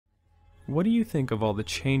What do you think of all the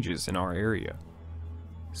changes in our area?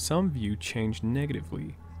 Some view change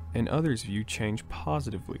negatively, and others view change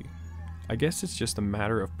positively. I guess it's just a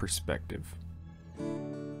matter of perspective.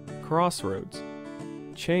 Crossroads.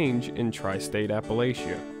 Change in Tri-State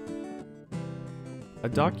Appalachia. A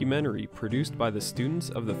documentary produced by the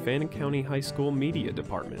students of the Fannin County High School Media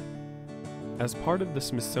Department. As part of the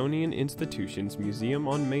Smithsonian Institution's Museum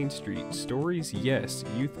on Main Street Stories Yes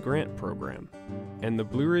Youth Grant Program and the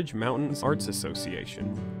Blue Ridge Mountains Arts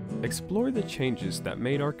Association. Explore the changes that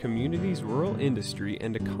made our community's rural industry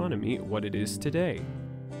and economy what it is today.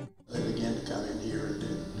 They began to come in here and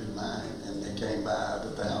do mining, and they came by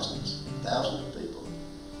the thousands of people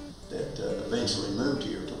that eventually moved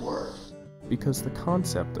here to work. Because the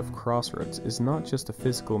concept of Crossroads is not just a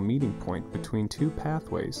physical meeting point between two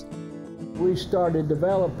pathways. We started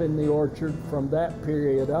developing the orchard from that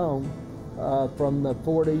period on, from the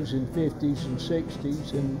 40s and 50s and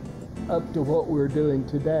 60s and up to what we're doing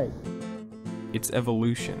today. It's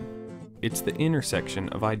evolution. It's the intersection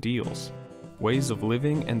of ideals, ways of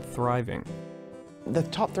living and thriving. The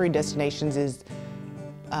top 3 destinations is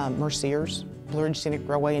Mercier's, Blue Ridge Scenic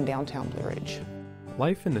Railway, and downtown Blue Ridge.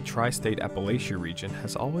 Life in the Tri-State Appalachia region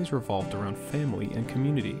has always revolved around family and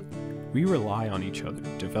community. We rely on each other,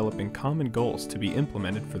 developing common goals to be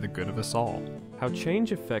implemented for the good of us all. How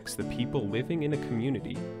change affects the people living in a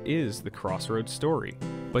community is the Crossroads story.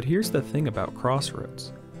 But here's the thing about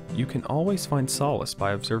Crossroads. You can always find solace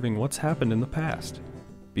by observing what's happened in the past,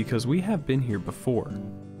 because we have been here before.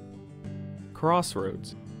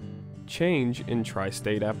 Crossroads. Change in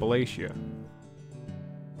Tri-State Appalachia.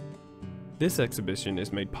 This exhibition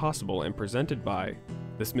is made possible and presented by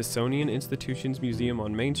the Smithsonian Institution's Museum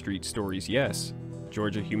on Main Street Stories Yes,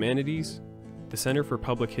 Georgia Humanities, the Center for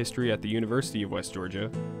Public History at the University of West Georgia,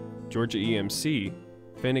 Georgia EMC,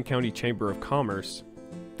 Fannin County Chamber of Commerce,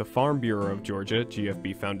 the Farm Bureau of Georgia,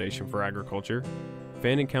 GFB Foundation for Agriculture,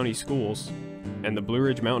 Fannin County Schools, and the Blue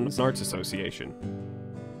Ridge Mountains Arts Association.